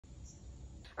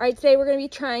Alright, today we're going to be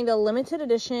trying the limited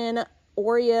edition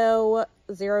Oreo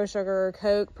Zero Sugar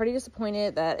Coke. Pretty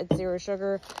disappointed that it's zero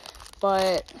sugar,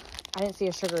 but I didn't see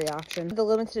a sugary option. The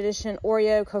limited edition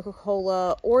Oreo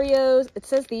Coca-Cola Oreos. It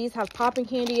says these have popping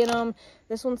candy in them.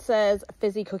 This one says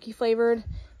fizzy cookie flavored.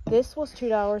 This was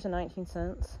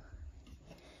 $2.19.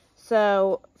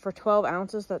 So for 12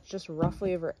 ounces, that's just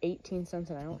roughly over 18 cents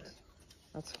an ounce.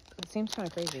 It seems kind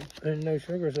of crazy. And no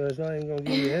sugar, so it's not even going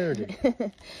to give you energy.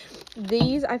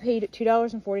 These I paid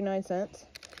 $2.49.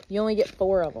 You only get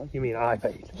 4 of them. You mean I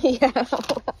paid? Yeah.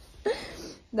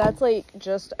 That's like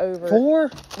just over.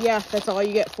 4? Yeah, that's all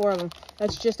you get, 4 of them.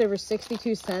 That's just over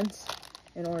 62 cents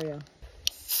in Oreo.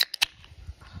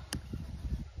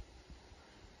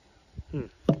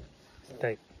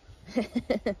 Stink.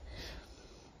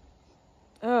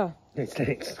 Oh. It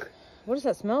stinks. What does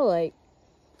that smell like?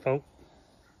 Funk.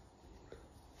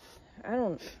 I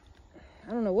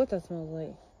don't know what that smells like.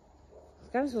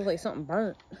 It kind of smells like something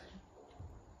burnt.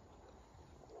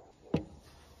 It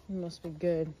must be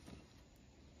good.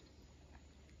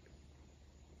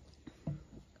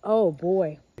 Oh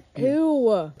boy.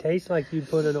 Ew. Tastes like you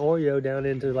put an Oreo down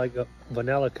into like a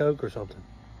vanilla Coke or something.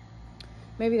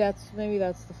 Maybe that's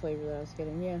the flavor that I was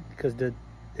getting, yeah. Because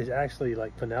it's actually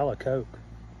like vanilla Coke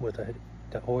with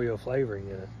the Oreo flavoring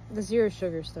in it. The zero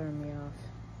sugar's throwing me off.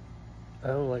 I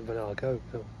don't like vanilla Coke,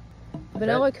 so.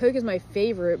 Vanilla Coke is my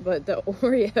favorite, but the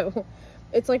Oreo,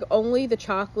 it's like only the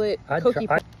chocolate cookie.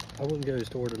 I wouldn't go to the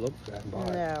store to look for that and buy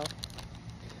it. No.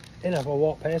 And if I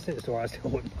walked past it in the store, I still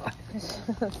wouldn't buy it.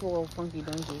 That's a little funky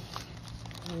donkey.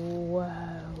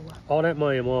 Whoa. All that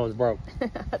money in one was broke.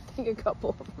 I think a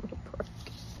couple of them are broke.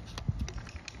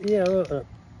 Yeah, look.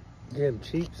 Damn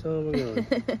cheap son of a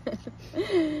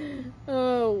gun.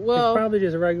 Oh, well. It's probably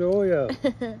just a regular Oreo.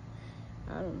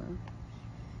 I don't know.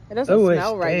 It doesn't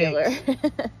smell regular.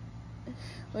 Let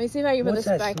me see if I can put this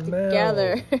back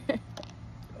together.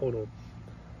 Hold on.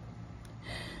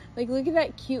 Like, look at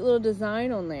that cute little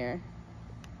design on there.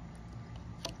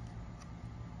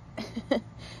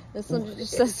 This one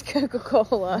just says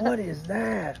Coca-Cola. What is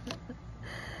that?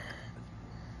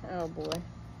 Oh, boy.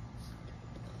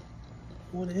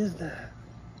 What is that?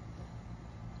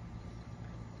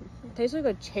 It tastes like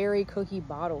a cherry cookie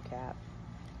bottle cap.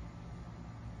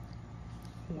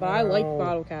 But Wow. I like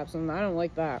bottle caps, and I don't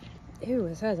like that. Ew,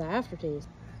 this has an aftertaste.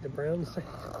 The brown thing.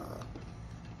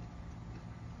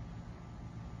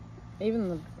 Even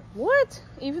the... What?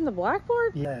 Even the black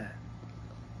part? Yeah.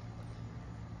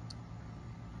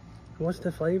 What's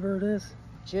the flavor of this?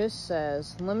 Just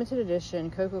says limited edition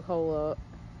Coca-Cola...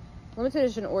 Limited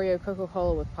edition Oreo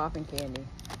Coca-Cola with popping candy.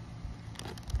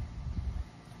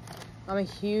 I'm a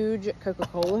huge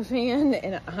Coca-Cola fan,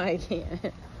 and I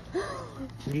can't.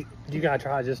 You gotta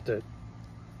try just the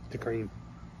cream.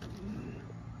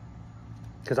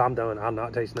 Because I'm done. I'm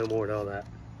not tasting no more than all that.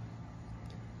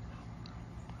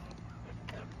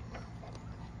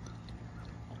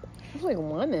 It's like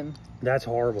lemon. That's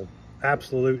horrible.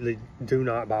 Absolutely do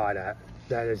not buy that.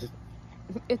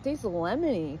 It tastes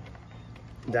lemony.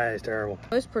 That is terrible.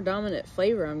 Most predominant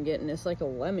flavor I'm getting is like a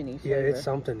lemony flavor. Yeah, it's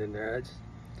something in there.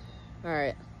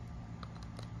 Alright.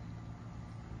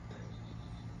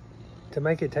 To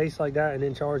make it taste like that and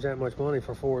then charge that much money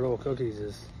for 4 little cookies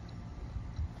is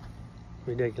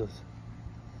ridiculous.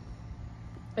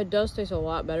 It does taste a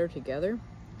lot better together.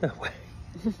 No way.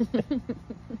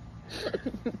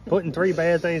 Putting 3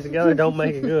 bad things together don't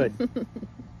make it good.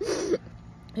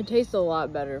 It tastes a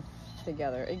lot better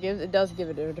together. It does give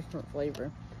it a different flavor.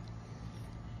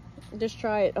 Just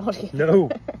try it all together. No.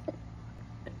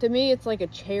 To me, it's like a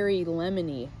cherry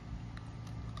lemony.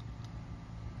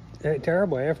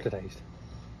 Terrible aftertaste.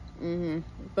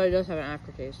 But it does have an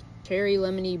aftertaste. Cherry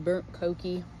lemony burnt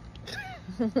cokey.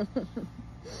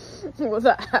 With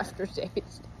an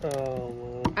aftertaste. Oh,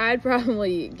 well. I'd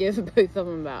probably give both of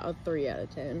them about a 3 out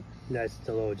of 10. That's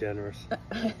a little generous.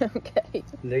 Okay.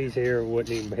 These here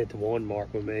wouldn't even hit the 1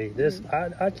 mark with me. This,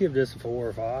 I'd give this a 4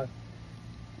 or 5.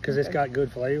 Because it's got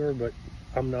good flavor, but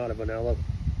I'm not a vanilla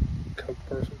Coke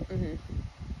person.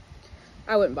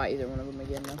 I wouldn't buy either one of them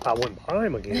again, though. I wouldn't buy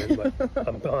them again, but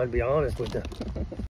I'm going to be honest with them.